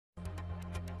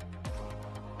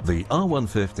The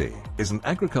R150 is an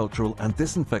agricultural and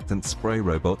disinfectant spray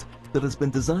robot that has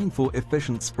been designed for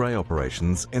efficient spray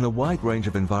operations in a wide range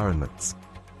of environments.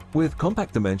 With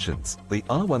compact dimensions, the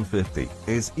R150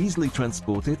 is easily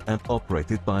transported and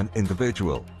operated by an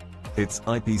individual. Its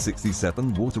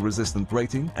IP67 water-resistant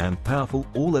rating and powerful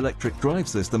all-electric drive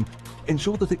system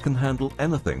ensure that it can handle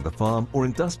anything the farm or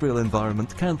industrial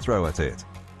environment can throw at it.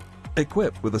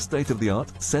 Equipped with a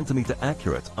state-of-the-art,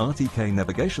 centimeter-accurate RTK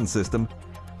navigation system,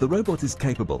 the robot is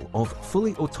capable of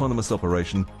fully autonomous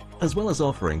operation as well as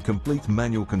offering complete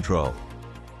manual control.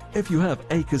 If you have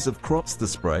acres of crops to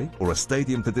spray or a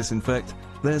stadium to disinfect,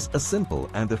 there's a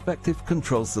simple and effective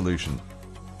control solution.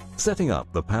 Setting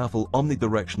up the powerful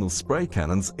omnidirectional spray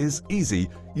cannons is easy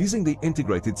using the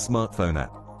integrated smartphone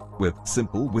app. With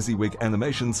simple WYSIWYG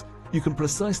animations, you can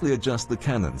precisely adjust the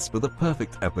cannons for the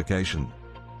perfect application.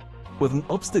 With an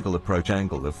obstacle approach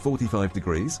angle of 45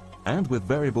 degrees and with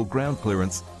variable ground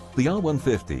clearance, the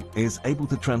R150 is able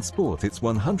to transport its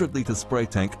 100-litre spray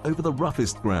tank over the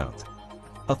roughest ground.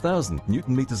 1,000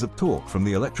 Newton-meters of torque from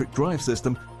the electric drive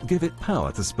system give it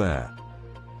power to spare.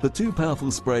 The two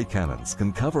powerful spray cannons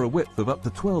can cover a width of up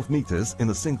to 12 meters in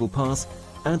a single pass,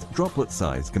 and droplet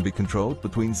size can be controlled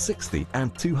between 60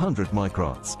 and 200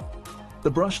 microns. The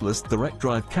brushless direct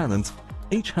drive cannons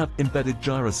each have embedded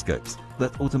gyroscopes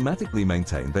that automatically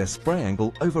maintain their spray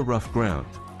angle over rough ground.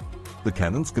 The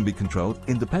cannons can be controlled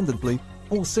independently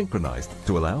or synchronized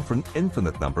to allow for an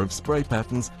infinite number of spray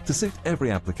patterns to suit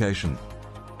every application.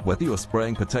 Whether you're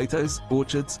spraying potatoes,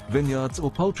 orchards, vineyards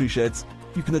or poultry sheds,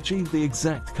 you can achieve the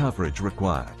exact coverage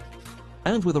required.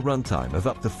 And with a runtime of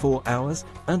up to 4 hours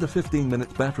and a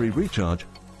 15-minute battery recharge,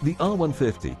 the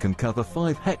R150 can cover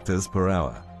 5 hectares per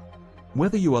hour.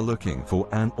 Whether you are looking for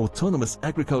an autonomous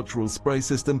agricultural spray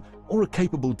system or a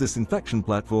capable disinfection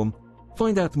platform,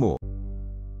 find out more